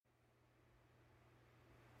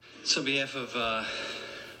So on behalf of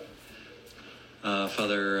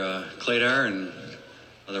Father Cladar and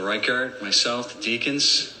Father Reichart, myself, the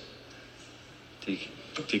deacons,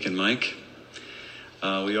 Deacon Mike,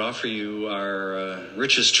 we offer you our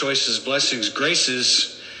richest choices, blessings,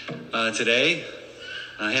 graces today.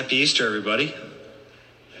 Happy Easter, everybody.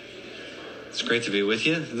 It's great to be with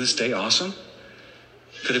you. Isn't this day awesome?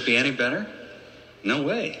 Could it be any better? No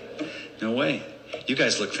way. No way. You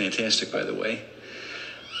guys look fantastic, by the way.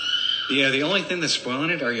 Yeah, the only thing that's spoiling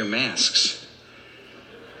it are your masks.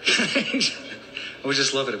 I would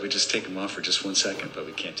just love it if we just take them off for just 1 second, but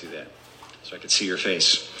we can't do that. So I could see your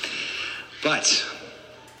face. But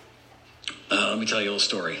let me tell you a little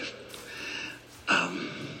story.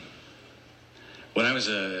 When I was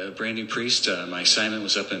a brand new priest, my assignment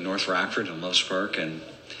was up in North Rockford in Loves Park and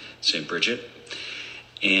St. Bridget.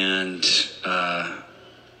 And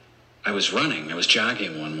I was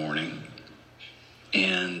jogging one morning,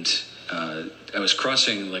 and I was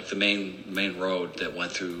crossing like the main road that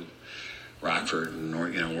went through Rockford,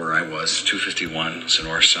 and where I was, 251. It's a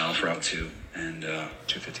north-south route 2 and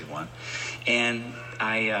 251. And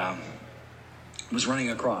I was running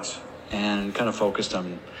across and kind of focused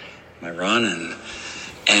on my run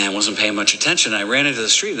and wasn't paying much attention. I ran into the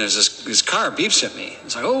street, and there's this car beeps at me.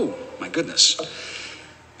 It's like, oh my goodness!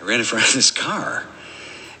 I ran in front of this car,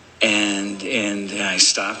 and I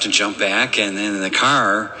stopped and jumped back, and then the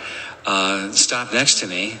car stopped next to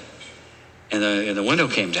me, and the window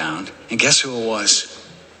came down, and guess who it was?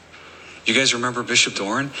 You guys remember Bishop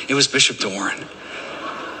Doran? It was Bishop Doran.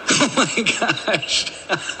 Oh my gosh.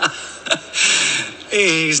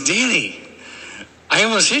 Hey, he's Danny. I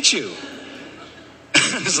almost hit you.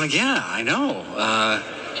 I was like, yeah, I know.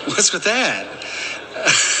 What's with that?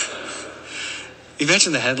 You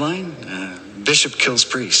mentioned the headline? Bishop kills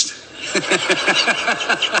priest.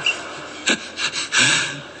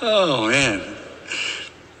 Oh, man.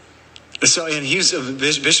 So, and he was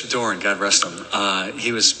Bishop Doran, God rest him.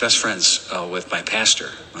 He was best friends with my pastor,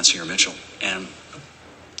 Monsignor Mitchell. And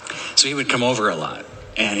so he would come over a lot.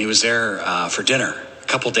 And he was there for dinner. A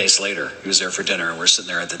couple days later, he was there for dinner, and we're sitting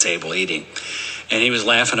there at the table eating. And he was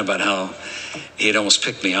laughing about how he had almost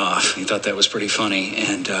picked me off. He thought that was pretty funny.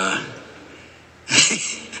 And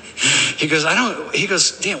he goes,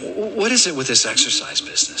 Dan, what is it with this exercise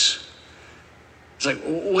business? It's like,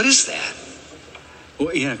 what is that? Well,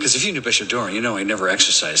 because if you knew Bishop Doran, he never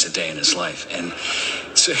exercised a day in his life. And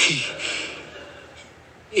so he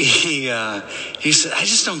said, I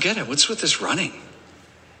just don't get it. What's with this running?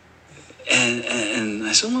 And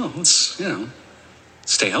I said, well, let's,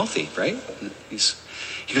 stay healthy, right? He goes,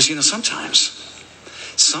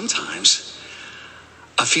 sometimes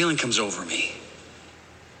a feeling comes over me.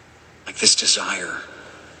 Like this desire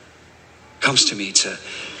comes to me to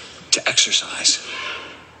exercise.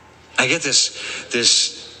 I get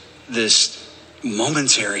this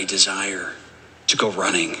momentary desire to go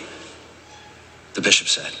running, the bishop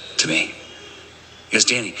said to me. He goes,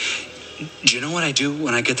 Danny, do you know what I do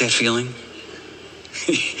when I get that feeling?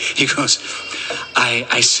 He goes,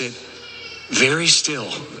 I sit very still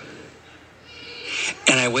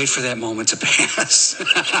and I wait for that moment to pass.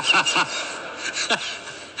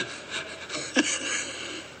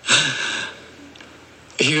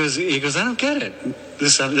 He goes, I don't get it,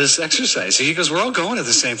 this exercise. He goes, we're all going to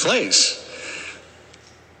the same place.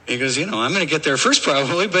 He goes, I'm going to get there first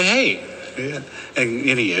probably, but hey. Yeah.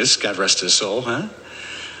 And he is, God rest his soul, huh?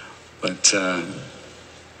 But,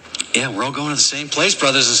 we're all going to the same place,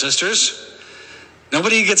 brothers and sisters.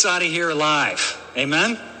 Nobody gets out of here alive.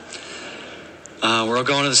 Amen? We're all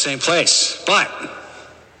going to the same place. But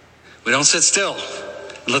we don't sit still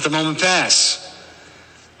and let the moment pass.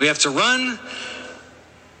 We have to run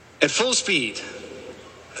at full speed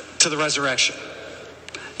to the resurrection,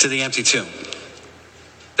 to the empty tomb.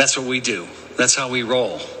 That's what we do. That's how we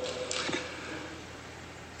roll.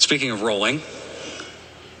 Speaking of rolling,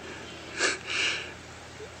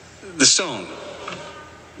 the stone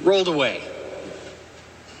rolled away.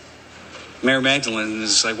 Mary Magdalene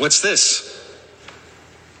is like, what's this?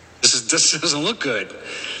 This doesn't look good.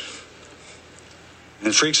 And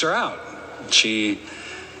it freaks her out. She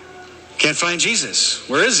can't find Jesus.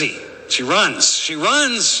 Where is he? She runs,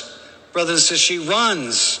 brothers and sisters, she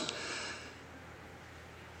runs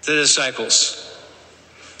to the disciples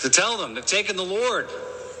to tell them they've taken the Lord.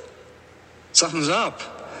 Something's up.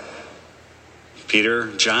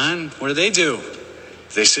 Peter, John, what do?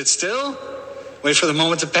 They sit still, wait for the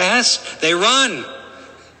moment to pass. They run.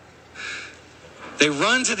 They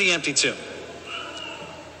run to the empty tomb.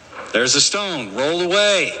 There's a stone rolled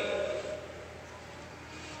away.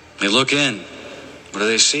 They look in. What do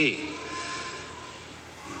they see?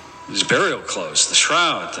 his burial clothes, the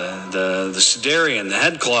shroud, the sudarian, the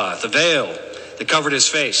headcloth, the veil that covered his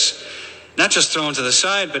face. Not just thrown to the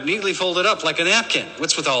side, but neatly folded up like a napkin.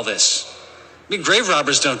 What's with all this? I mean, grave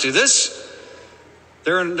robbers don't do this.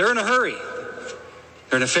 They're in a hurry.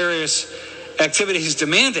 Their nefarious activities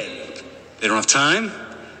demand it. They don't have time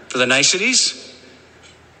for the niceties.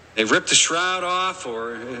 They rip the shroud off,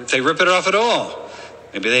 or if they rip it off at all,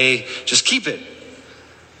 maybe they just keep it.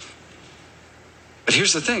 But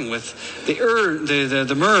here's the thing, with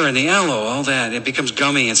the myrrh and the aloe, all that, it becomes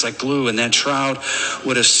gummy, it's like glue, and that shroud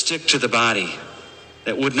would have stick to the body.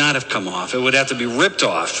 That would not have come off. It would have to be ripped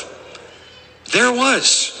off. There it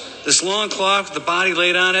was, this long cloth with the body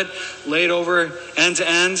laid on it, laid over end to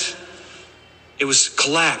end. It was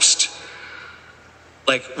collapsed.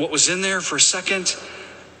 Like what was in there for a second,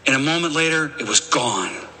 and a moment later, it was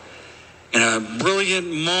gone. In a brilliant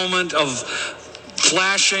moment of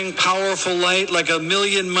flashing, powerful light, like a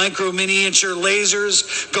million miniature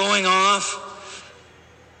lasers going off.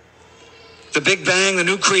 The Big Bang, the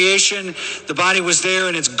new creation, the body was there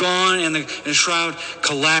and it's gone, and the shroud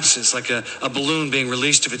collapses like a balloon being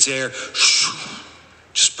released of its air.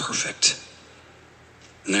 Just perfect.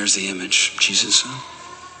 And there's the image, Jesus.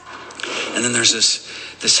 And then there's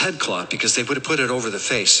this headcloth, because they would have put it over the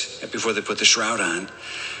face before they put the shroud on.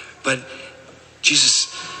 But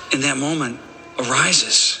Jesus, in that moment,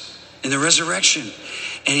 arises in the resurrection,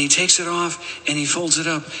 and he takes it off and he folds it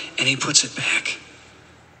up and he puts it back.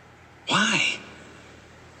 Why?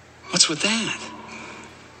 What's with that?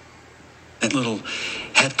 That little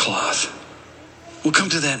headcloth. We'll come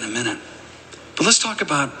to that in a minute. But let's talk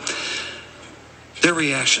about their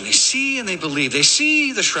reaction. They see and they believe. They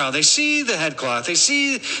see the shroud. They see the headcloth. They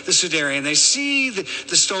see the sudarian. They see the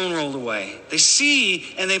stone rolled away. They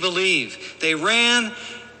see and they believe. They ran.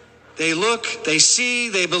 They look, they see,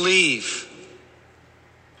 they believe.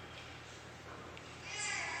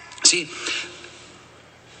 See,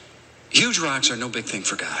 huge rocks are no big thing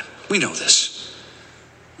for God. We know this.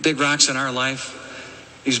 Big rocks in our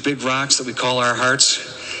life, these big rocks that we call our hearts,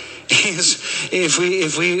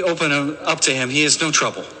 if we open them up to him, he has no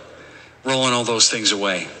trouble rolling all those things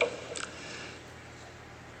away.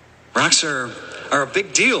 Rocks are a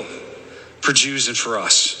big deal for Jews and for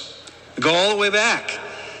us. We go all the way back.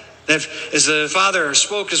 That as the Father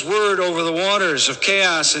spoke his word over the waters of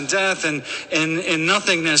chaos and death and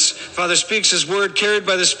nothingness, Father speaks his word carried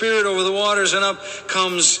by the Spirit over the waters, and up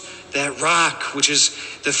comes that rock, which is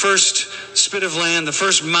the first spit of land, the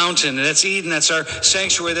first mountain. And that's Eden. That's our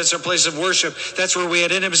sanctuary. That's our place of worship. That's where we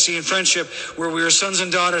had intimacy and friendship, where we were sons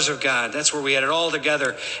and daughters of God. That's where we had it all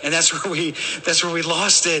together. And that's where we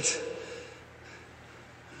lost it.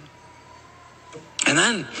 And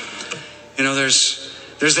then,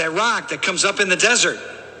 there's that rock that comes up in the desert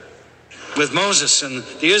with Moses and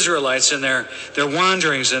the Israelites and their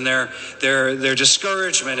wanderings and their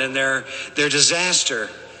discouragement and their disaster.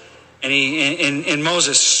 And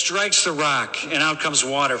Moses strikes the rock, and out comes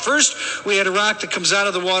water. First, we had a rock that comes out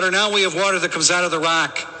of the water. Now we have water that comes out of the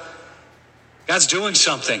rock. God's doing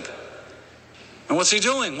something. And what's he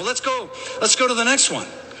doing? Well, let's go to the next one.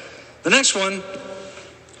 The next one,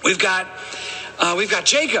 we've got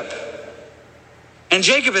Jacob. And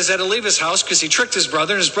Jacob has had to leave his house because he tricked his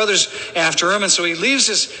brother, and his brother's after him. And so he leaves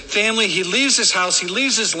his family, he leaves his house, he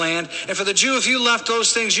leaves his land. And for the Jew, if you left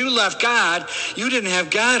those things, you left God. You didn't have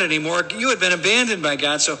God anymore. You had been abandoned by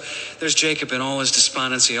God. So there's Jacob in all his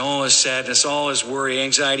despondency, all his sadness, all his worry,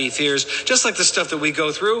 anxiety, fears, just like the stuff that we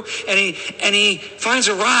go through. And he finds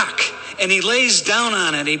a rock. And he lays down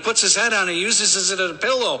on it. He puts his head on it. He uses it as a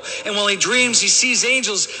pillow. And while he dreams, he sees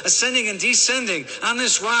angels ascending and descending on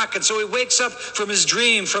this rock. And so he wakes up from his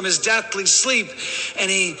dream, from his deathly sleep.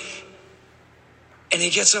 And he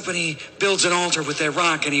gets up and he builds an altar with that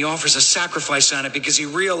rock. And he offers a sacrifice on it because he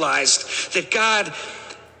realized that God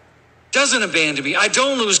doesn't abandon me. I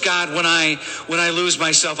don't lose God when I lose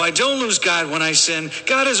myself. I don't lose God when I sin.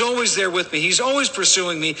 God is always there with me. He's always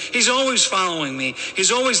pursuing me. He's always following me.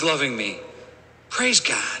 He's always loving me. Praise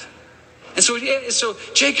God. And so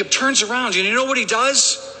Jacob turns around, and you know what he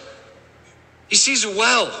does? He sees a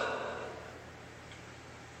well.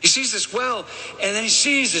 He sees this well, and then he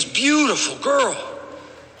sees this beautiful girl.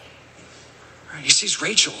 He sees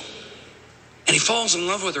Rachel, and he falls in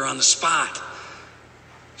love with her on the spot.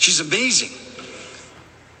 She's amazing.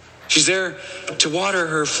 She's there to water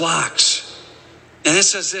her flocks. And it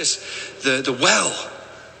says this, the well,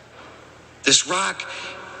 this rock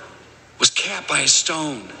was capped by a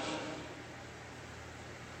stone.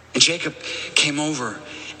 And Jacob came over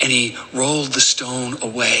and he rolled the stone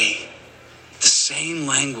away. The same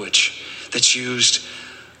language that's used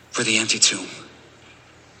for the empty tomb.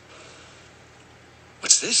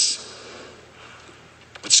 this?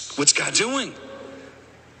 What's God doing?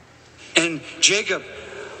 And Jacob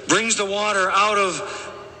brings the water out of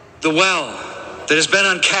the well that has been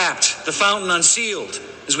uncapped, the fountain unsealed,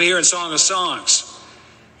 as we hear in Song of Songs.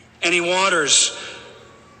 And he waters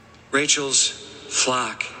Rachel's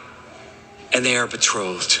flock, and they are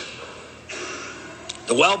betrothed.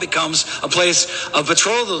 The well becomes a place of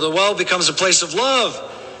betrothal. The well becomes a place of love.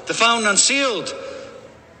 The fountain unsealed.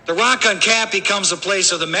 The rock uncapped becomes a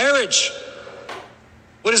place of the marriage.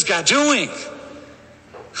 What is God doing?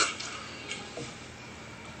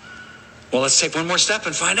 Well, let's take one more step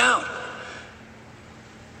and find out.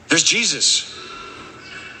 There's Jesus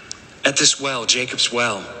at this well, Jacob's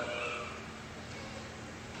well.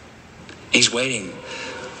 He's waiting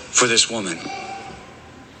for this woman.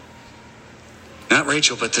 Not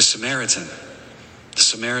Rachel, but the Samaritan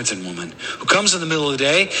woman who comes in the middle of the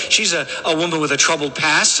day. She's a woman with a troubled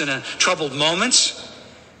past and a troubled moment.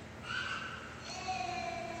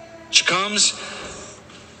 She comes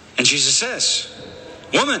and Jesus says,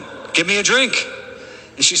 "Woman, give me a drink."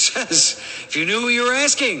 And she says, "If you knew who you were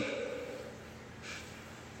asking."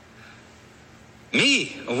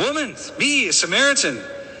 Me, a woman, me, a Samaritan.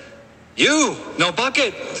 You, no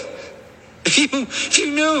bucket. If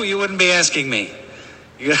you knew, you wouldn't be asking me.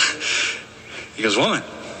 He goes, "Woman,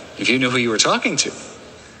 if you knew who you were talking to,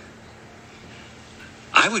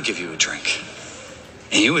 I would give you a drink,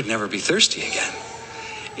 and you would never be thirsty again."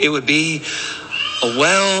 It would be a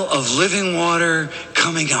well of living water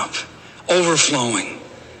coming up, overflowing,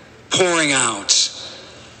 pouring out.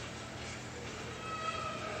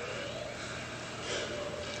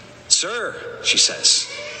 "Sir," she says,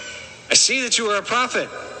 "I see that you are a prophet.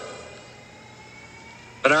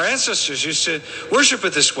 But our ancestors used to worship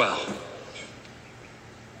at this well."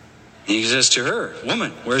 And he says to her,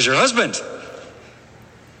 "Woman, where's your husband?"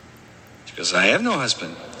 She goes, "I have no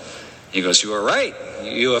husband." He goes, "You are right.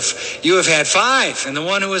 You have had 5, and the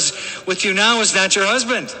one who is with you now is not your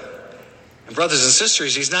husband." And brothers and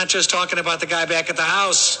sisters, he's not just talking about the guy back at the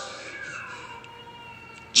house.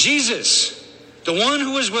 Jesus, the one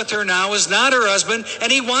who is with her now, is not her husband,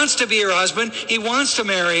 and he wants to be her husband. He wants to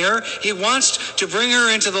marry her. He wants to bring her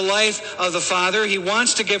into the life of the Father. He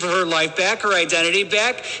wants to give her life back, her identity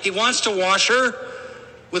back. He wants to wash her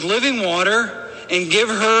with living water and give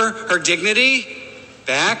her her dignity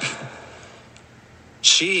back.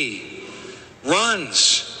 She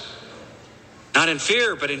runs, not in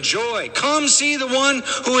fear, but in joy. "Come see the one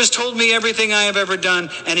who has told me everything I have ever done,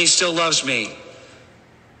 and he still loves me."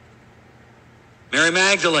 Mary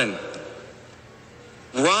Magdalene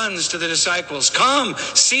runs to the disciples. "Come,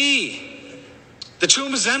 see. The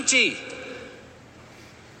tomb is empty,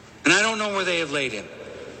 and I don't know where they have laid him."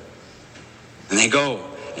 And they go,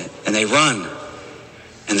 and they run,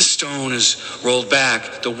 and the stone is rolled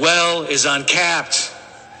back. The well is uncapped.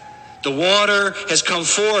 The water has come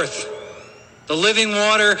forth. The living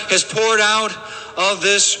water has poured out of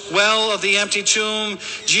this well of the empty tomb.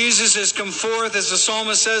 Jesus has come forth, as the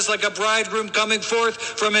psalmist says, like a bridegroom coming forth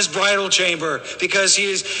from his bridal chamber, because he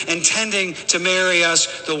is intending to marry us.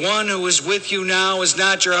 The one who is with you now is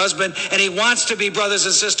not your husband, and he wants to be, brothers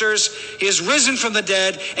and sisters. He is risen from the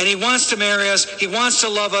dead, and he wants to marry us. He wants to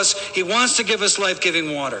love us. He wants to give us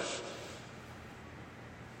life-giving water.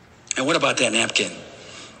 And what about that napkin?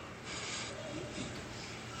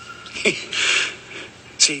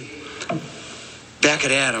 See, back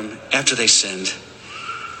at Adam, after they sinned,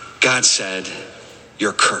 God said,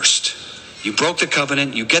 "You're cursed. You broke the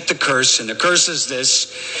covenant, you get the curse, and the curse is this: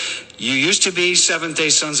 you used to be seventh-day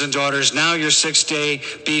sons and daughters, now you're sixth-day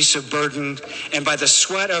beasts of burden, and by the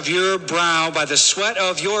sweat of your brow, by the sweat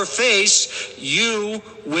of your face, you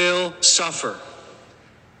will suffer.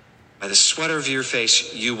 By the sweat of your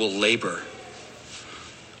face, you will labor."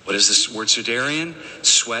 What is this word Sudarian?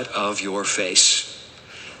 Sweat of your face.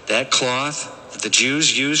 That cloth that the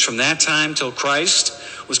Jews used from that time till Christ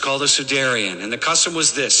was called a Sudarian. And the custom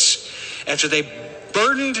was this: after they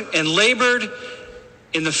burdened and labored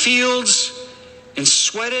in the fields and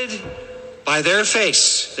sweated by their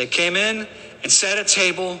face, they came in and sat at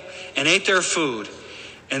table and ate their food.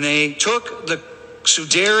 And they took the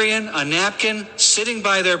Sudarian, a napkin, sitting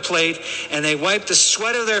by their plate, and they wiped the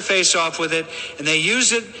sweat of their face off with it, and they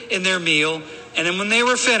used it in their meal. And then when they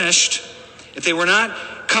were finished, if they were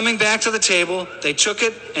not coming back to the table, they took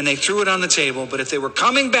it and they threw it on the table. But if they were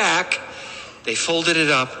coming back, they folded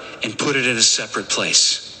it up and put it in a separate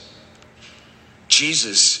place.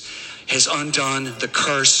 Jesus has undone the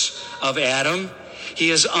curse of Adam. He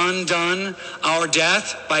has undone our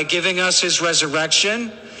death by giving us his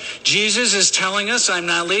resurrection. Jesus is telling us, I'm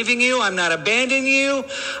not leaving you. I'm not abandoning you.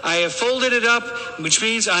 I have folded it up, which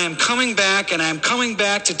means I am coming back, and I am coming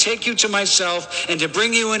back to take you to myself and to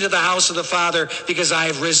bring you into the house of the Father, because I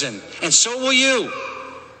have risen. And so will you.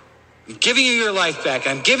 I'm giving you your life back.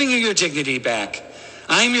 I'm giving you your dignity back.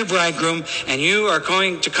 I am your bridegroom, and you are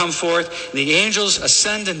going to come forth. The angels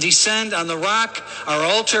ascend and descend on the rock, our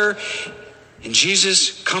altar, and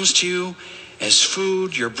Jesus comes to you as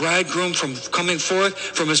food, your bridegroom from coming forth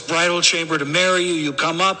from his bridal chamber to marry you. You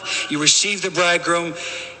come up, you receive the bridegroom,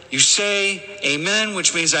 you say amen,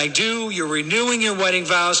 which means I do. You're renewing your wedding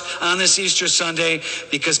vows on this Easter Sunday,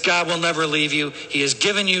 because God will never leave you. He has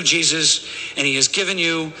given you Jesus, and he has given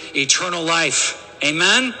you eternal life.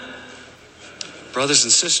 Amen? Brothers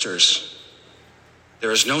and sisters,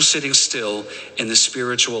 there is no sitting still in the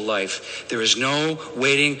spiritual life. There is no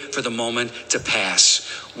waiting for the moment to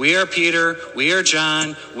pass. We are Peter, we are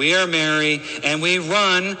John, we are Mary, and we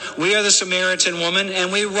run. We are the Samaritan woman,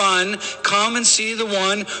 and we run. Come and see the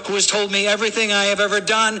one who has told me everything I have ever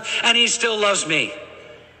done, and he still loves me.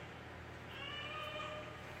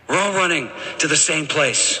 We're all running to the same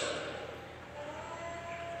place.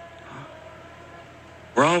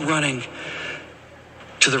 We're all running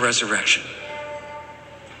to the resurrection.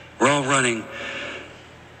 We're all running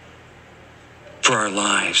for our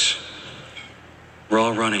lives. We're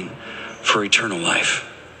all running for eternal life.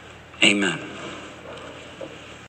 Amen.